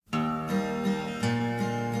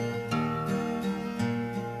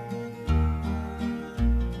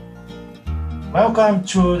Welcome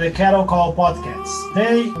to the Cattle Call podcast.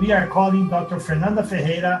 Today, we are calling Dr. Fernanda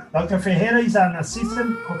Ferreira. Dr. Ferreira is an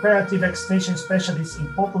assistant cooperative extension specialist in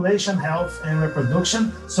population health and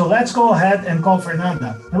reproduction. So let's go ahead and call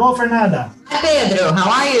Fernanda. Hello, Fernanda. Hi, Pedro. How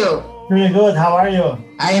are you? Pretty good. How are you?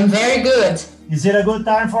 I am very good. Is it a good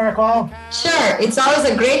time for a call? Sure. It's always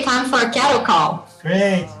a great time for a cattle call.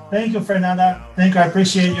 Great. Thank you, Fernanda. Thank you. I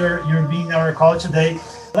appreciate your being our call today.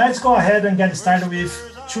 Let's go ahead and get started with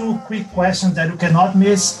two quick questions that you cannot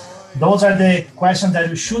miss. Those are the questions that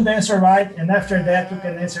you should answer right, and after that, you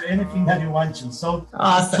can answer anything that you want to. So,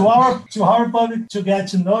 awesome. to our public to get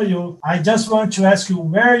to know you, I just want to ask you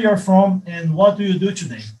where you're from and what do you do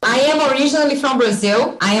today? I am originally from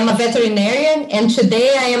Brazil. I am a veterinarian, and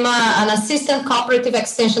today I am an assistant cooperative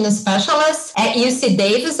extension specialist at UC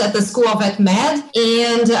Davis at the School of Vet Med.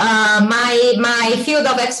 And my field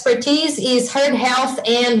of expertise is herd health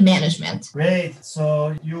and management. Great.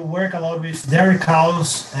 So you work a lot with dairy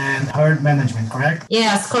cows and herd management, correct?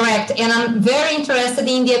 Yes, correct. And I'm very interested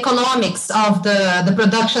in the economics of the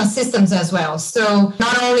production systems as well. So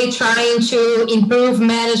not only trying to improve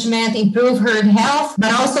management, improve herd health,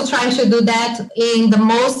 but also trying to do that in the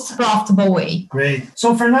most profitable way. Great.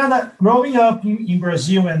 So Fernanda, growing up in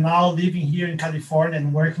Brazil and now living here in California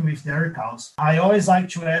and working with dairy cows, I always like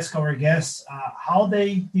to ask our guests how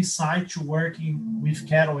they decide to work with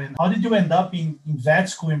cattle and how did you end up in vet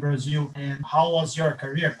school in Brazil and how was your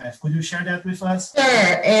career path? Could you share that with us?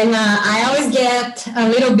 Sure. And I always get a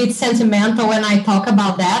little bit sentimental when I talk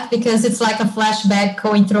about that because it's like a flashback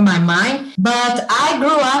going through my mind. But I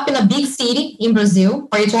grew up in a big city in Brazil.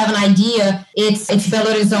 For you to have an idea, it's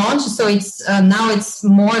Belo Horizonte. So it's now it's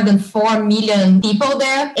more than 4 million people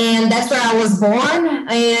there. And that's where I was born.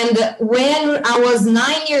 And when I was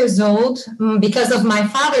 9 years old, because of my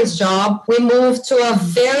father's job, we moved to a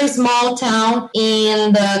very small town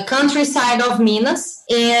in the countryside of Minas.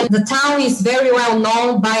 And the town is very well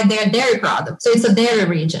known by their dairy products. So it's a dairy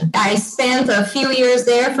region. I spent a few years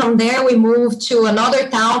there. From there, we moved to another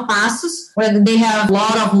town, Passos, where they have a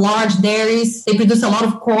lot of large dairies. They produce a lot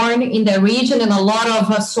of corn in their region and a lot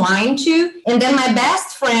of swine too. And then my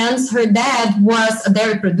best friend's, her dad was a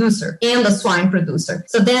dairy producer and a swine producer.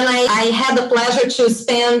 So then I had the pleasure to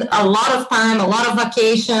spend a lot of time, a lot of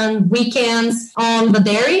vacation, weekends on the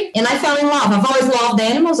dairy. And I fell in love. I've always loved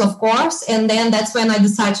animals, of course. And then that's when I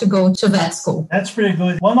decided to go to vet school. That's pretty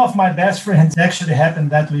good. One of my best friends actually happened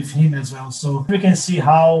that with him as well. So we can see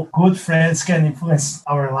how good friends can influence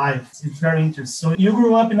our lives. It's very interesting. So you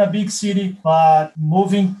grew up in a big city, but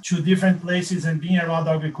moving to different places and being around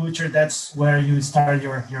agriculture, that's where you started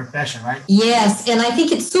your passion, right? Yes. And I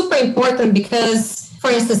think it's super important because, for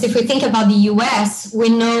instance, if we think about the U.S., we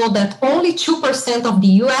know that only 2% of the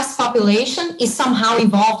U.S. population is somehow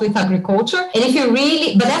involved with agriculture. And if you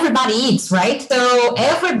really, but everybody eats, right? So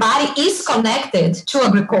everybody is connected to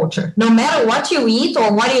agriculture. No matter what you eat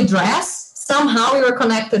or what you dress, somehow you're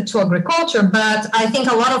connected to agriculture, but I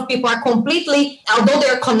think a lot of people are completely, although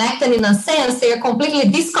they're connected in a sense, they are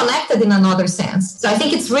completely disconnected in another sense. So I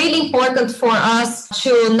think it's really important for us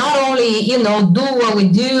to not only, do what we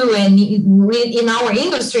do and in our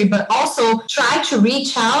industry, but also try to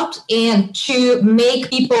reach out and to make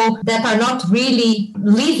people that are not really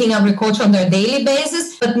living agriculture on their daily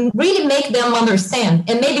basis, but really make them understand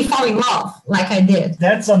and maybe fall in love like I did.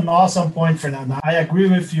 That's an awesome point, Fernanda. I agree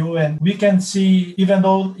with you. And we can see, even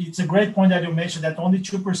though it's a great point that you mentioned that only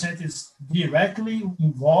 2% is directly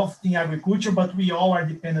involved in agriculture, but we all are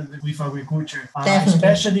dependent with agriculture.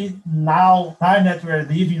 Especially now, time that we're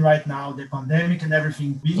living right now, the pandemic and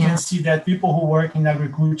everything, we can see that people who work in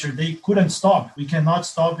agriculture, they couldn't stop. We cannot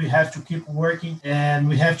stop. We have to keep working and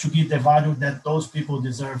we have to give the value that those people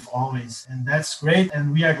deserve always. And that's great.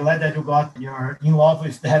 And we are glad that you're in love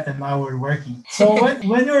with that and now we're working. So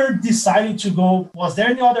when you're deciding to go, was there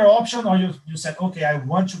any other option or you said, okay, I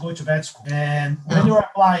want to go to vet school? And when you were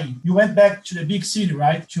applying, you went back to the big city,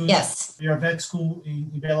 right? Yes. Your vet school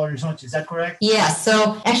in Belo Horizonte. Is that correct? Yes.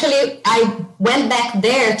 So actually, I went back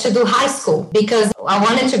there to do high school because I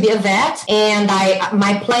wanted to be a vet. And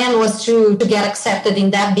my plan was to get accepted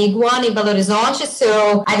in that big one in Belo Horizonte.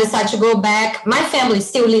 So I decided to go back. My family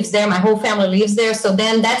still lives there. My whole family lives there. So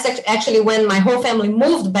then that's actually when my whole family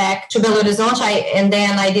moved back to Belo Horizonte. And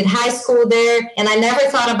then I did high school there. And I never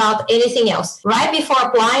thought about anything else. Right before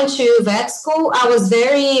applying to vet school, I was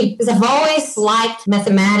because I've always liked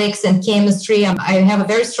mathematics and chemistry. I have a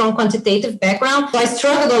very strong quantitative background. So I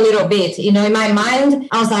struggled a little bit. In my mind,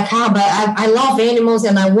 I was like, but I love animals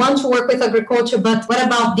and I want to work with agriculture, but what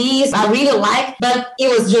about these? I really like, but it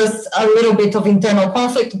was just a little bit of internal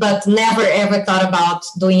conflict, but never ever thought about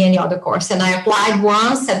doing any other course. And I applied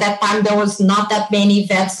once. At that time, there was not that many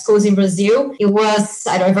vet schools in Brazil. It was,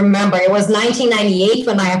 I don't even remember, it was 1998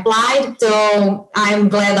 when I applied. So I'm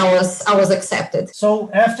glad I was accepted. So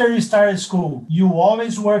after you started school, you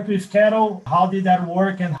always worked with cattle. How did that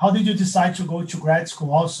work? And how did you decide to go to grad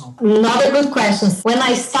school also? Another good question. When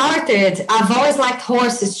I started, I've always liked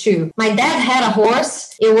horses too. My dad had a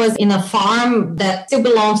horse. It was in a farm that still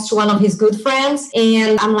belongs to one of his good friends.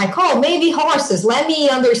 And I'm like, oh, maybe horses. Let me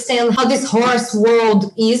understand how this horse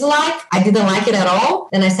world is like. I didn't like it at all.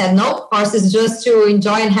 Then I said, nope, horses just to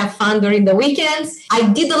enjoy and have fun during the weekends. I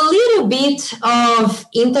did a little bit of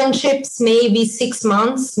internships, maybe 6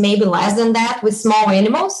 months, maybe less than that, with small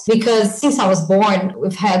animals, because since I was born,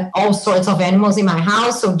 we've had all sorts of animals in my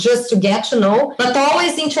house. So just to get to know, but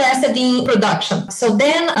always interested in production. So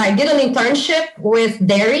then I did an internship with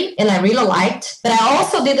dairy and I really liked, but I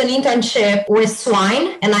also did an internship with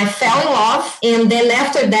swine and I fell in love. And then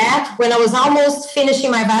after that, when I was almost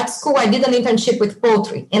finishing my vet school, I did an internship with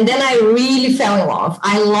poultry. And then I really fell in love.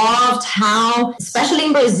 I loved how, especially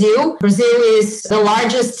in Brazil is the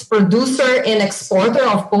largest producer and exporter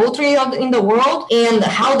of poultry in the world, and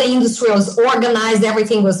how the industry was organized,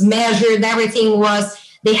 everything was measured,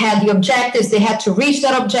 they had the objectives, they had to reach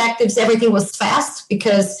that objectives. Everything was fast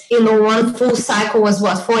because, one full cycle was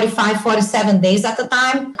 45, 47 days at the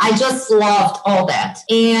time. I just loved all that.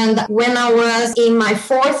 And when I was in my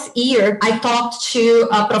 4th year, I talked to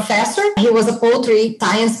a professor. He was a poultry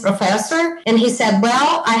science professor. And he said,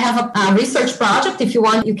 well, I have a research project. If you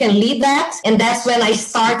want, you can lead that. And that's when I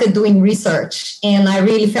started doing research. And I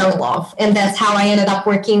really fell in love. And that's how I ended up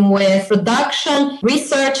working with production,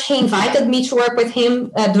 research. He invited me to work with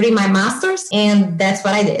him during my master's, and that's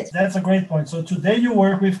what I did. That's a great point. So today you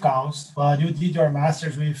work with cows, but you did your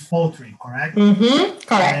master's with poultry, correct? Mm-hmm,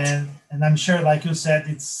 correct. And I'm sure, like you said,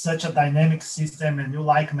 it's such a dynamic system and you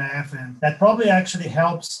like math, and that probably actually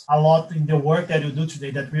helps a lot in the work that you do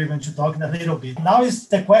today that we're going to talk in a little bit. Now is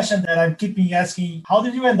the question that I'm keeping asking, how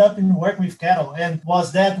did you end up in work with cattle? And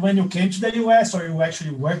was that when you came to the US or you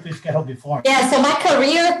actually worked with cattle before? Yeah, so my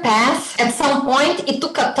career path, at some point, it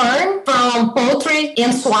took a turn from poultry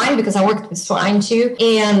and swine, because I worked with swine too,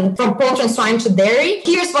 and from poultry and swine to dairy.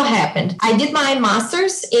 Here's what happened. I did my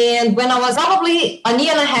master's, and when I was probably a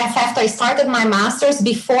year and a half after I started my master's,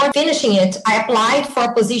 before finishing it, I applied for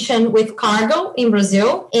a position with Cargill in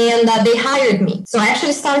Brazil, and they hired me. So I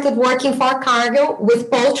actually started working for Cargill with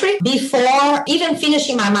poultry before even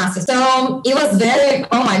finishing my master's. So it was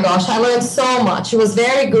oh my gosh, I learned so much. It was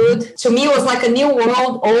very good. To me, it was like a new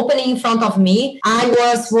world opening in front of me. I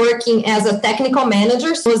was working as a technical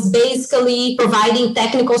manager, so it was basically providing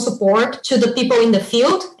technical support to the people in the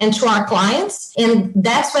field and to our clients. And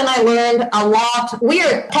that's when I learned a lot.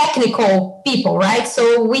 We're technical people, right?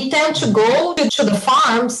 So we tend to go to the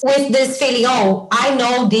farms with this feeling, oh, I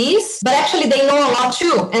know this, but actually they know a lot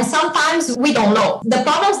too. And sometimes we don't know. The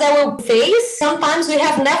problems that we face, sometimes we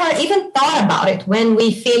have never even thought about it when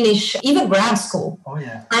we finish even grad school. Oh,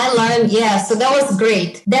 yeah. I learned, so that was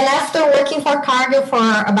great. Then after working for Cargill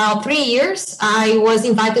for about 3 years, I was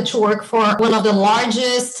invited to work for one of the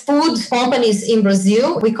largest food companies in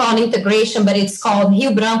Brazil. We call it integration, but it's called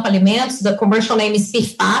Rio Branco Alimentos. The commercial name is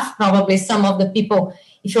PIF-PAF. Probably some of the people,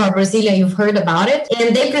 if you are Brazilian, you've heard about it.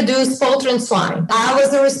 And they produce poultry and swine. I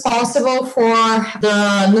was responsible for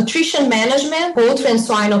the nutrition management, poultry and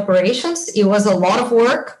swine operations. It was a lot of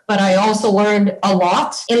work, but I also learned a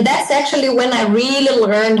lot. And that's actually when I really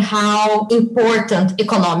learned how important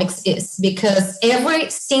economics is, because every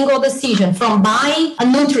single decision, from buying a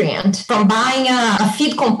nutrient, from buying a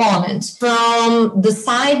feed component, from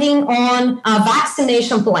deciding on a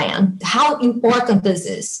vaccination plan, how important this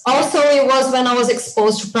is. Also, it was when I was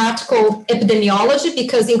exposed to practical epidemiology,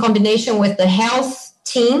 because in combination with the health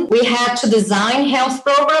team, we had to design health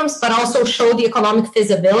programs, but also show the economic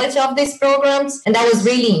feasibility of these programs. And that was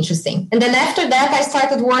really interesting. And then after that, I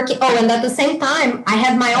started working. Oh, and at the same time, I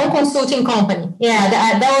had my own consulting company. Yeah,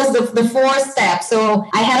 that was the 4th step. So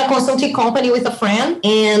I had a consulting company with a friend,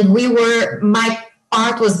 and my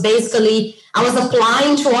part was basically, I was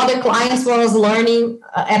applying to other clients when I was learning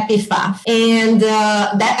at PIF-PAF. And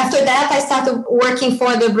after that, I started working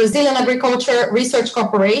for the Brazilian Agriculture Research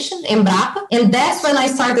Corporation, Embrapa. And that's when I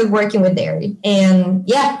started working with dairy. And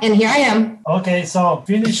here I am. Okay, so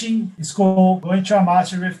finishing school, going to a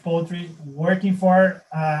master with poultry, working for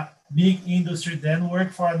big industry, then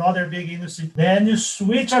work for another big industry. Then you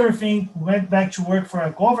switch everything, went back to work for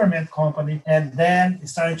a government company, and then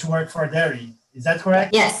started to work for dairy. Is that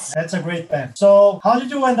correct? Yes. That's a great path. So how did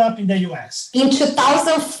you end up in the US? In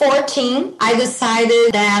 2014, I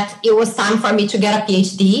decided that it was time for me to get a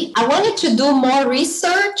PhD. I wanted to do more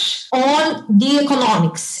research on the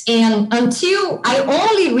economics. And until I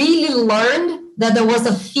only really learned that there was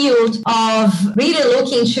a field of really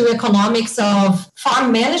looking to economics of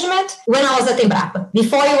farm management when I was at Embrapa.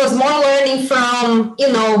 Before, it was more learning from,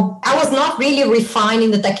 I was not really refining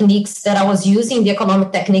the techniques that I was using, the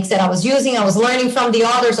economic techniques that I was using. I was learning from the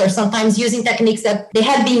others, or sometimes using techniques that they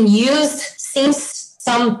had been used since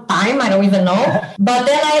some time, I don't even know. But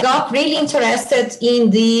then I got really interested in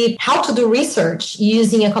the how to do research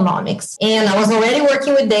using economics. And I was already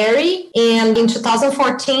working with dairy. And in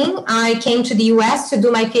 2014, I came to the US to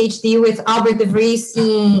do my PhD with Albert de Vries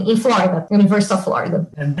in Florida, University of Florida.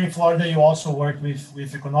 And in Florida, you also work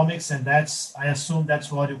with economics, and I assume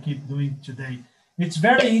that's what you keep doing today. It's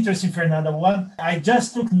very interesting, Fernanda. One, I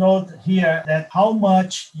just took note here that how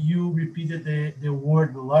much you repeated the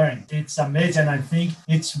word learn. It's amazing. I think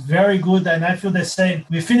it's very good. And I feel the same.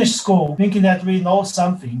 We finish school thinking that we know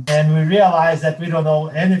something, and we realize that we don't know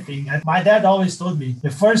anything. And my dad always told me,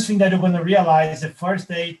 the first thing that you're going to realize the first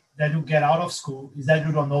day that you get out of school is that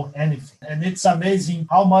you don't know anything. And it's amazing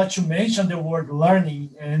how much you mention the word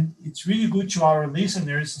learning, and it's really good to our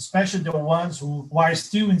listeners, especially the ones who are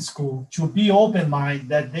still in school, to be open-minded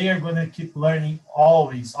that they are going to keep learning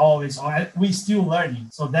always. We're still learning.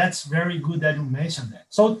 So that's very good that you mentioned that.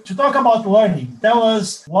 So to talk about learning, tell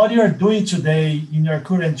us what you're doing today in your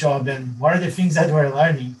current job and what are the things that we're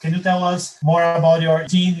learning. Can you tell us more about your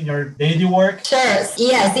team and your daily work? Sure.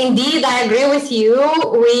 Yes, indeed. I agree with you.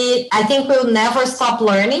 I think we'll never stop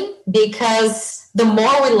learning, because the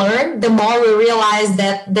more we learn, the more we realize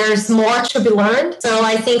that there's more to be learned. So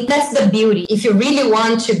I think that's the beauty. If you really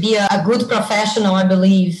want to be a good professional, I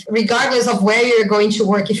believe, regardless of where you're going to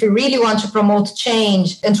work, if you really want to promote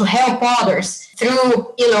change and to help others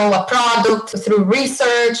through, a product, through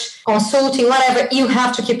research, consulting, whatever, you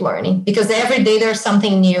have to keep learning, because every day there's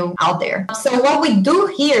something new out there. So what we do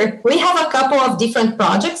here, we have a couple of different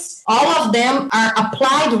projects. All of them are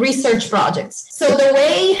applied research projects. So the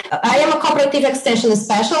way I am a cooperative extension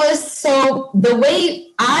specialist, so the way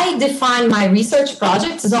I define my research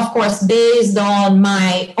projects is, of course, based on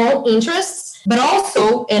my own interess, but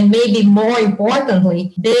also, and maybe more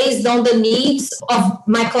importantly, based on the needs of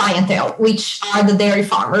my clientele, which are the dairy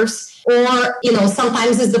farmers. Or,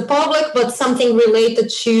 sometimes it's the public, but something related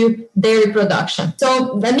to dairy production.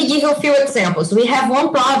 So let me give you a few examples. We have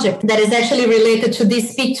one project that is actually related to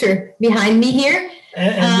this picture behind me here.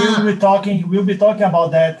 And we'll be talking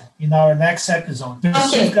about that in our next episode.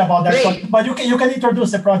 Okay, about that. great. But you can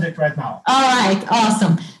introduce the project right now. All right,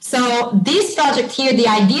 awesome. So this project here, the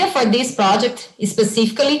idea for this project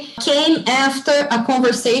specifically came after a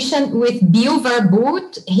conversation with Bill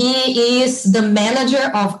Verboot. He is the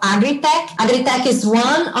manager of Agritech. Agritech is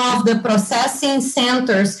one of the processing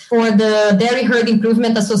centers for the Dairy Herd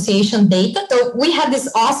Improvement Association data. So we had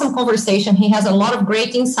this awesome conversation. He has a lot of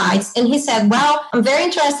great insights. And he said, well, I'm very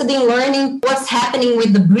interested in learning what's happening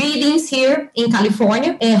with the breedings here in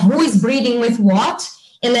California and who is breeding with what.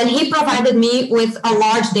 And then he provided me with a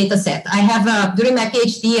large data set. I have, during my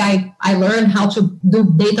PhD, I learned how to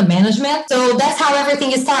do data management. So that's how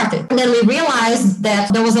everything started. And then we realized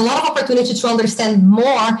that there was a lot of opportunity to understand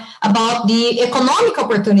more about the economic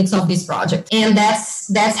opportunities of this project. And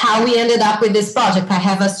that's how we ended up with this project. I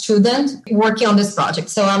have a student working on this project.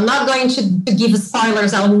 So I'm not going to give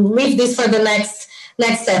spoilers. I'll leave this for the next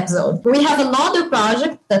episode. We have another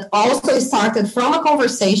project that also started from a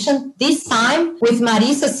conversation, this time with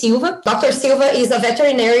Marisa Silva. Dr. Silva is a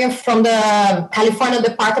veterinarian from the California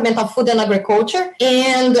Department of Food and Agriculture,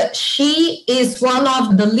 and she is one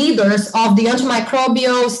of the leaders of the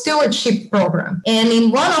antimicrobial stewardship program. And in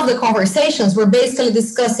one of the conversations, we're basically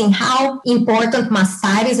discussing how important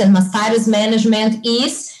mastitis and mastitis management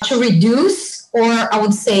is to reduce, or I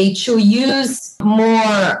would say to use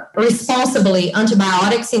more responsibly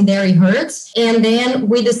antibiotics in dairy herds. And then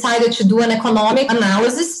we decided to do an economic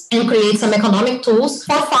analysis and create some economic tools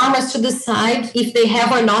for farmers to decide if they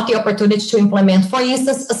have or not the opportunity to implement, for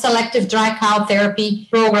instance, a selective dry cow therapy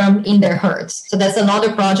program in their herds. So that's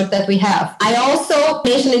another project that we have. I also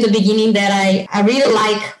mentioned in the beginning that I really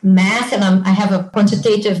like math, and I have a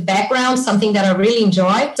quantitative background, something that I really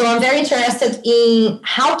enjoy. So I'm very interested in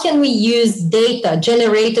how can we use data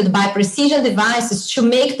generated by precision devices to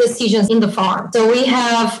make decisions in the farm. So we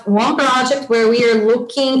have one project where we are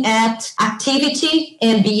looking at activity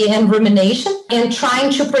and rumination and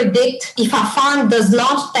trying to predict if a farm does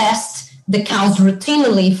not test the cows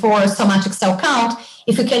routinely for somatic cell count,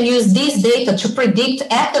 if we can use this data to predict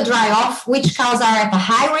at the dry off which cows are at a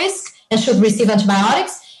high risk and should receive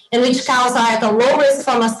antibiotics, and which cows are at a low risk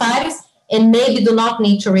for mastitis and maybe do not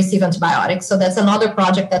need to receive antibiotics. So that's another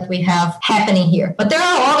project that we have happening here. But there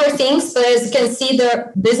are other things, but as you can see,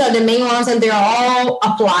 these are the main ones, and they're all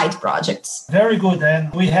applied projects. Very good.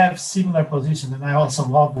 And we have similar positions. And I also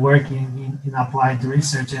love working in applied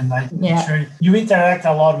research. And I'm sure you interact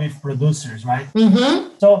a lot with producers, right?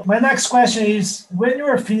 Mm-hmm. So my next question is, when you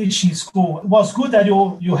were finishing school, it was good that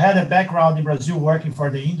you had a background in Brazil working for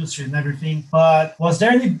the industry and everything, but was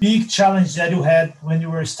there any big challenge that you had when you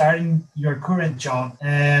were starting your current job?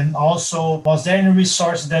 And also, was there any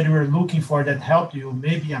resources that you were looking for that helped you,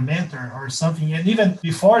 maybe a mentor or something? And even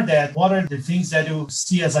before that, what are the things that you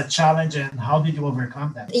see as a challenge and how did you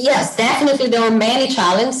overcome them? Yes, definitely there were many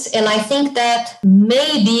challenges. And I think that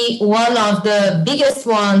maybe one of the biggest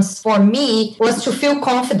ones for me was to feel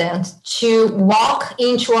confident to walk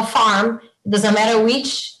into a farm. It doesn't matter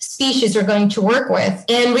which species you're going to work with,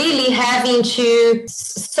 and really having to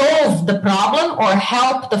solve the problem or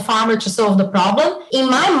help the farmer to solve the problem. In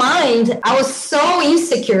my mind, I was so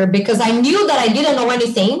insecure because I knew that I didn't know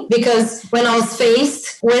anything, because when I was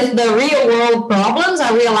faced with the real world problems,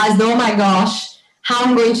 I realized, oh my gosh, how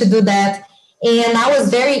I'm going to do that. And I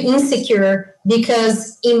was very insecure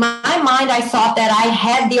because in my mind, I thought that I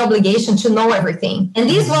had the obligation to know everything. And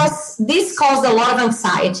this caused a lot of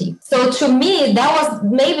anxiety. So to me, that was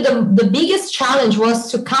maybe the biggest challenge,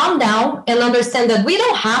 was to calm down and understand that we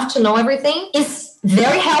don't have to know everything. It's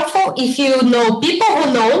very helpful if you know people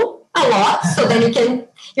who know a lot, so then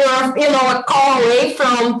you're a call away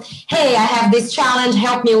from, hey, I have this challenge,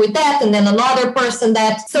 help me with that. And then another person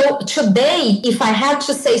so today, if I had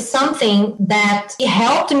to say something that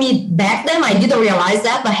helped me back then, I didn't realize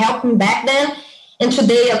that, but helped me back then. And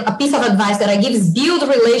today, a piece of advice that I give is build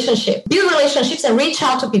relationships and reach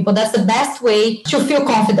out to people. That's the best way to feel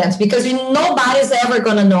confident, because nobody's ever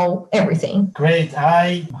going to know everything. Great.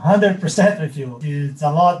 I 100% with you. It's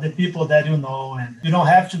a lot the people that you know, and you don't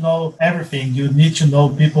have to know everything. You need to know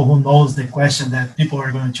people who knows the question that people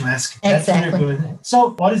are going to ask. Exactly. That's really good.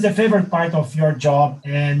 So what is the favorite part of your job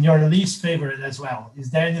and your least favorite as well?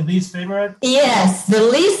 Is there any least favorite? Yes, the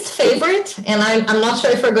least favorite, and I'm not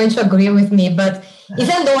sure if you're going to agree with me, but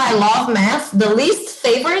even though I love math, the least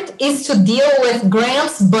favorite is to deal with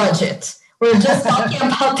grants budget. We were just talking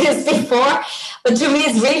about this before, but to me,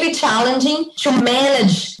 it's really challenging to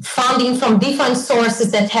manage funding from different sources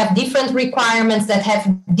that have different requirements, that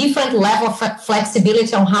have different level of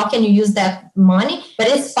flexibility on how can you use that money. But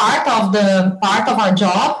it's part of our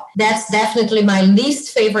job. That's definitely my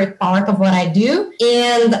least favorite part of what I do.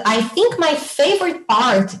 And I think my favorite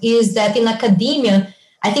part is that in academia,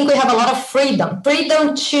 I think we have a lot of freedom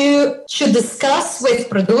to discuss with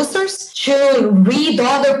producers, to read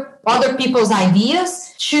other people's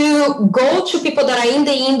ideas, to go to people that are in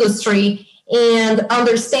the industry and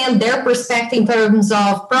understand their perspective in terms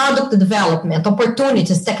of product development,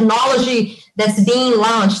 opportunities, technology that's being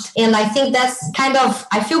launched. And I think that's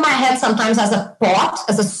I feel my head sometimes as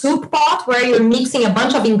a soup pot, where you're mixing a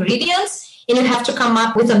bunch of ingredients and you have to come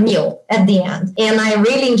up with a meal at the end. And I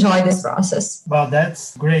really enjoy this process. Well,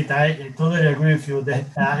 that's great. I totally agree with you. That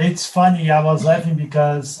it's funny. I was laughing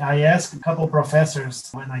because I asked a couple of professors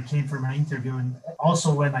when I came for my interview, and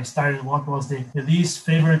also when I started, what was the least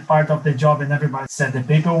favorite part of the job, and everybody said the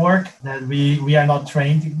paperwork, that we are not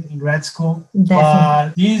trained in grad school. Definitely.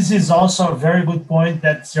 But this is also a very good point,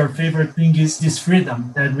 that your favorite thing is this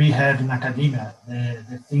freedom that we have in academia,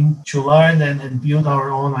 the thing to learn and build our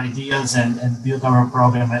own ideas and build our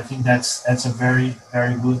program. I think that's a very,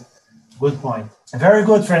 very good point. Very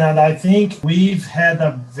good, Fernando. I think we've had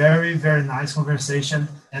a very, very nice conversation.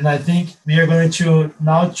 And I think we are going to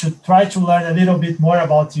now try to learn a little bit more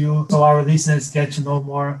about you, so our listeners get to know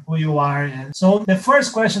more who you are. And so the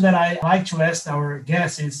first question that I like to ask our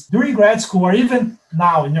guests is, during grad school or even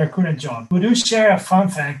now in your current job, could you share a fun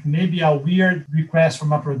fact, maybe a weird request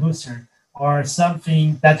from a producer, or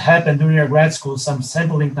something that happened during your grad school, some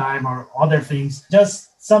sampling time or other things, just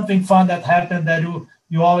something fun that happened that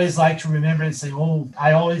you always like to remember and say, oh,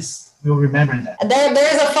 I always will remember that?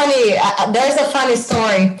 There's a funny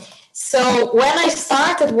story. So when I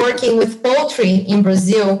started working with poultry in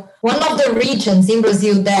Brazil, one of the regions in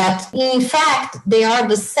Brazil that, in fact, they are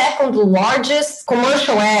the second largest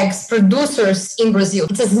commercial eggs producers in Brazil.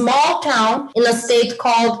 It's a small town in a state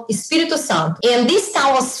called Espírito Santo. And this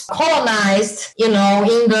town was colonized, in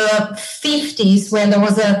the 50s, when there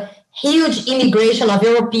was a huge immigration of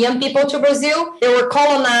European people to Brazil. They were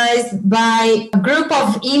colonized by a group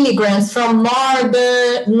of immigrants from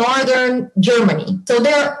northern Germany. So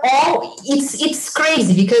they're all, it's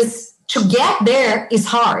crazy because to get there is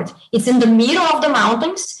hard. It's in the middle of the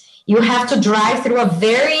mountains. You have to drive through a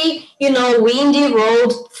very, windy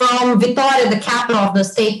road from Vitória, the capital of the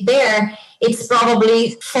state there. It's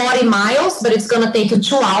probably 40 miles, but it's going to take you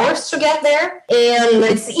 2 hours to get there. And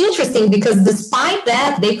it's interesting because despite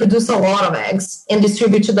that, they produce a lot of eggs and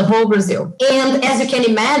distribute to the whole Brazil. And as you can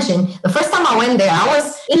imagine, the first time I went there, I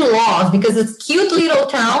was in love because it's a cute little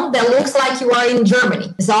town that looks like you are in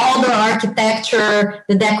Germany. It's all the architecture,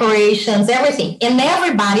 the decorations, everything. And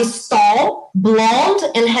everybody's tall, blonde,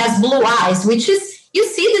 and has blue eyes, which is, you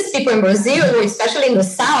see these people in Brazil, especially in the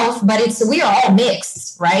South, but we are all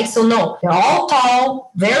mixed, right? So no, they're all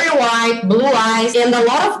tall, very white, blue eyes, and a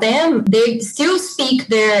lot of them, they still speak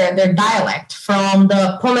their dialect from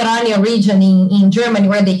the Pomerania region in Germany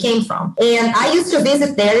where they came from. And I used to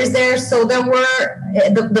visit there, so there were,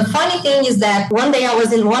 the funny thing is that one day I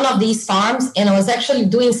was in one of these farms and I was actually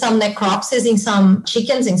doing some necropsies in some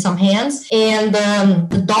chickens, in some hens, and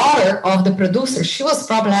the daughter of the producer, she was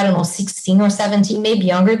probably, 16 or 17, maybe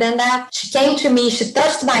younger than that. She came to me, she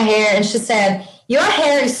touched my hair and she said, "Your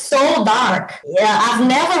hair is so dark. Yeah, I've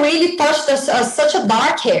never really touched such a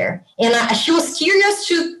dark hair." And she was curious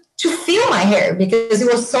to feel my hair because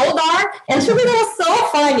it was so dark. And to me, that was so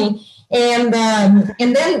funny. And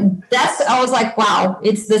then I was like, wow,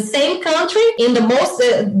 it's the same country in the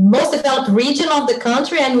most developed region of the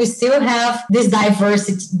country, and we still have this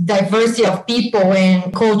diversity of people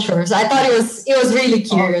and cultures. I thought it was really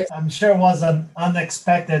curious. I'm sure it was an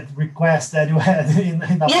unexpected request that you had in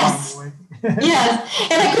the yes. farm. Yes,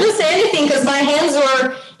 and I couldn't say anything because my hands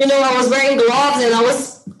were, I was wearing gloves and I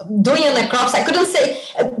was doing the crops. I couldn't say.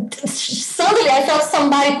 Suddenly, I felt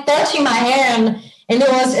somebody touching my hair,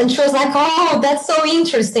 and she was like, "Oh, that's so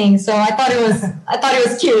interesting." So I thought it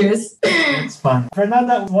was curious. It's fun.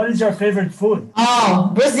 Fernanda, what is your favorite food?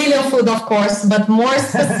 Oh, Brazilian food, of course, but more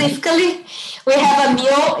specifically, we have a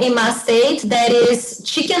meal in my state that is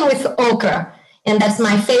chicken with okra, and that's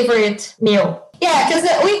my favorite meal. Yeah, because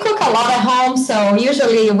we cook a lot at home, so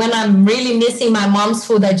usually when I'm really missing my mom's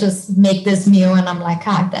food, I just make this meal, and I'm like,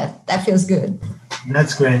 that feels good.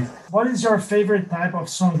 That's great. What is your favorite type of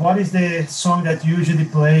song? What is the song that usually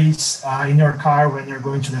plays in your car when you're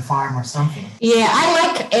going to the farm or something? Yeah, I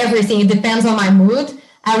like everything. It depends on my mood.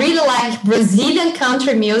 I really like Brazilian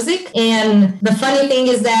country music. And the funny thing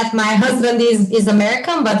is that my husband is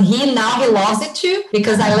American, but he loves it too,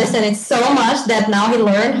 because I listen it so much that now he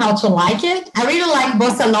learned how to like it. I really like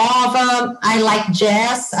bossa nova. I like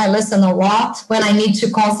jazz. I listen a lot. When I need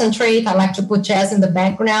to concentrate, I like to put jazz in the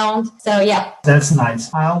background. So yeah. That's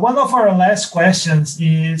nice. One of our last questions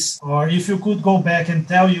is, or if you could go back and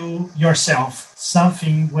tell you yourself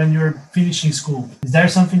something when you're finishing school, is there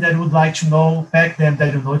something that you would like to know back then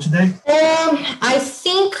that you know today? I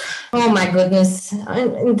think, oh my goodness,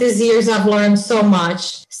 in these years I've learned so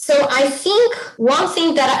much. So I think one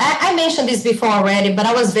thing that I mentioned this before already, but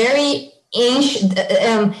I was very anxious.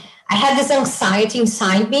 I had this anxiety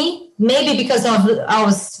inside me, maybe because I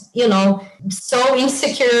was, so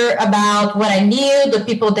insecure about what I knew, the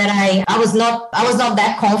people that I was not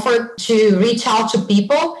that comfort to reach out to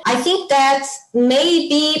people. I think that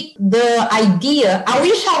maybe the idea, I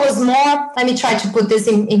wish I was more, let me try to put this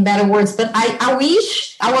in better words, but I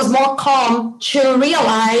wish I was more calm to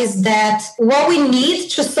realize that what we need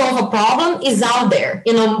to solve a problem is out there.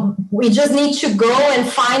 We just need to go and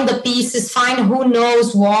find the pieces, find who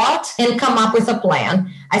knows what, and come up with a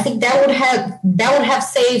plan. I think that would have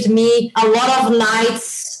saved me a lot of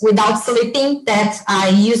nights without sleeping that I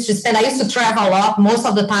used to spend. I used to travel a lot, most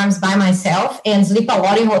of the times by myself, and sleep a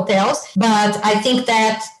lot in hotels. But I think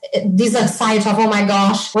that this anxiety of, oh my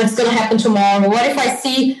gosh, what's going to happen tomorrow? What if I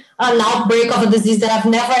see an outbreak of a disease that I've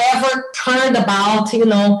never ever heard about?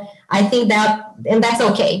 I think that, and that's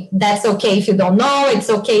okay. That's okay if you don't know. It's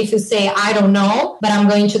okay if you say, I don't know, but I'm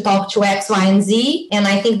going to talk to X, Y, and Z. And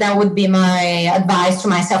I think that would be my advice to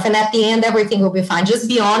myself. And at the end, everything will be fine. Just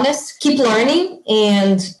be honest, keep learning,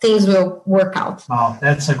 and things will work out. Wow,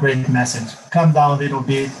 that's a great message. Calm down a little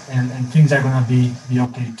bit, and things are going to be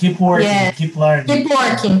okay. Keep working, keep learning. Keep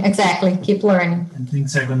working, exactly. Keep learning. And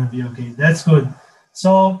things are going to be okay. That's good.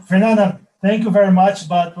 So, Fernanda, thank you very much.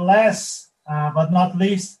 But last but not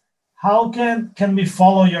least, how can we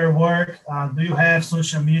follow your work? Do you have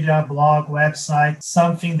social media, blog, website,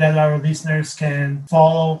 something that our listeners can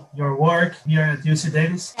follow your work here at UC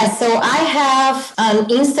Davis? Yeah, so I have an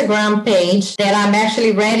Instagram page that I'm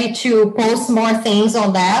actually ready to post more things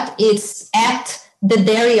on that. It's at the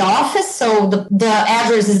dairy office. So the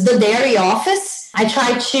address is the dairy office. I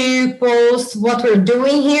try to post what we're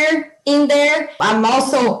doing here in there. I'm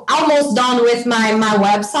also almost done with my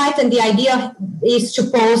website, and the idea is to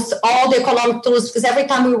post all the economic tools, because every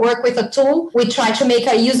time we work with a tool, we try to make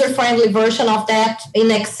a user-friendly version of that in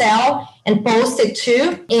Excel and post it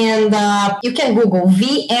too. And you can Google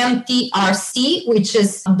VMTRC, which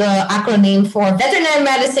is the acronym for Veterinary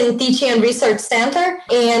Medicine Teaching and Research Center.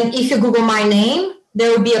 And if you Google my name, there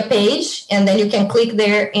will be a page, and then you can click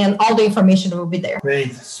there, and all the information will be there.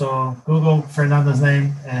 Great. So Google Fernanda's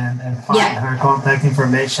name and find her contact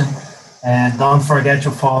information. And don't forget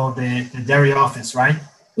to follow the dairy office, right?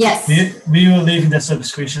 Yes. We will leave in the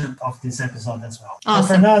subscription of this episode as well. Awesome.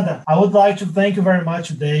 So Fernanda, I would like to thank you very much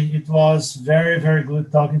today. It was very, very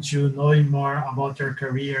good talking to you, knowing more about your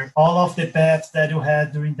career, all of the paths that you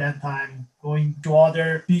had during that time, going to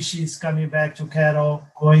other species, coming back to cattle,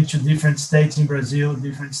 going to different states in Brazil,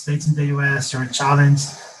 different states in the US, your challenge.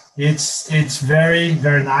 It's very,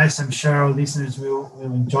 very nice. I'm sure our listeners will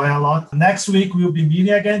enjoy a lot. Next week, we'll be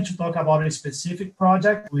meeting again to talk about a specific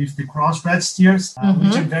project with the crossbred steers,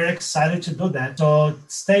 which I'm very excited to do that. So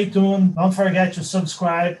stay tuned. Don't forget to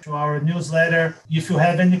subscribe to our newsletter. If you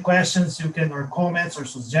have any questions, or comments or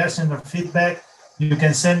suggestions or feedback, you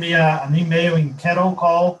can send me an email in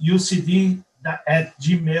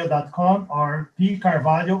kettlecallucd@gmail.com or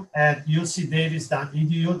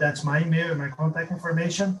pcarvalho@ucdavis.edu. That's my email and my contact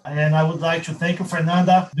information. And I would like to thank you,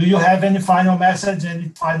 Fernanda. Do you have any final message, any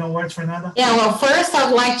final words, Fernanda? Yeah, well, first,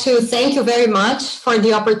 I'd like to thank you very much for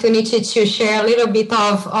the opportunity to share a little bit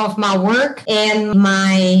of my work and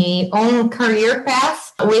my own career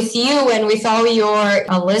path with you and with all your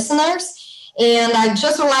listeners. And I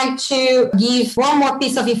just would like to give one more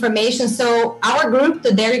piece of information. So our group,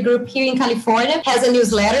 the Dairy Group here in California, has a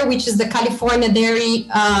newsletter, which is the California Dairy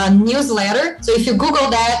newsletter. So if you Google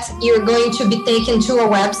that, you're going to be taken to a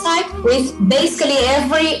website with basically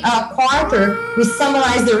every quarter, we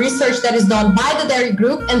summarize the research that is done by the Dairy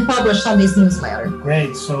Group and published on this newsletter.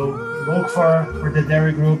 Great. So look for the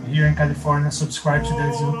Dairy Group here in California, subscribe to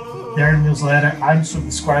their newsletter. I'm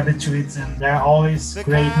subscribed to it, and they're always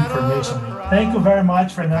great information. Thank you very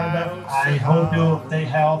much, Fernanda. I hope you stay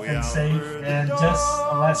healthy and safe. And just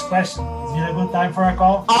a last question. Is it a good time for a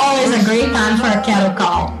call? Always a great time for a cattle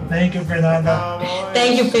call. Thank you, Fernanda.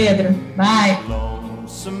 Thank you, Pedro. Bye.